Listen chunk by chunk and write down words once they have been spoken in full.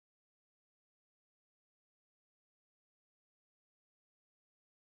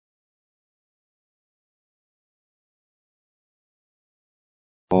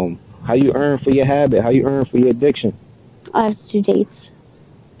How you earn for your habit? How you earn for your addiction? I have to do dates.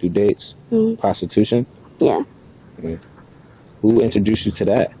 Do dates? Prostitution? Yeah. Who introduced you to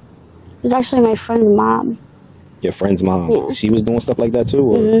that? It was actually my friend's mom. Your friend's mom? Yeah. She was doing stuff like that too?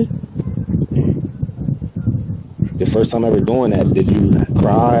 Or? The first time ever doing that, did you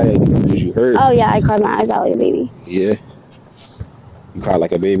cry? Did you hurt? Oh, yeah, I cried my eyes out like a baby. Yeah. You cried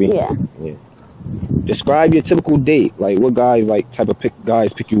like a baby? Yeah. Describe your typical date. Like, what guys,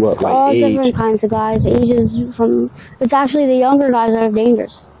 guys pick you up? Like, all age? Different kinds of guys. Ages from... It's actually the younger guys that are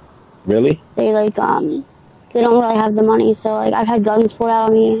dangerous. Really? They, they don't really have the money. So, I've had guns pulled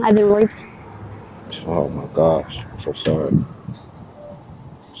out on me. I've been raped. Oh, my gosh. I'm so sorry.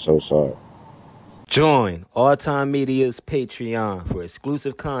 So sorry. Join All Time Media's Patreon for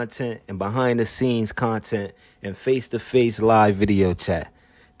exclusive content and behind-the-scenes content and face-to-face live video chat.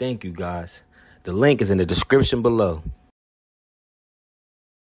 Thank you, guys. The link is in the description below.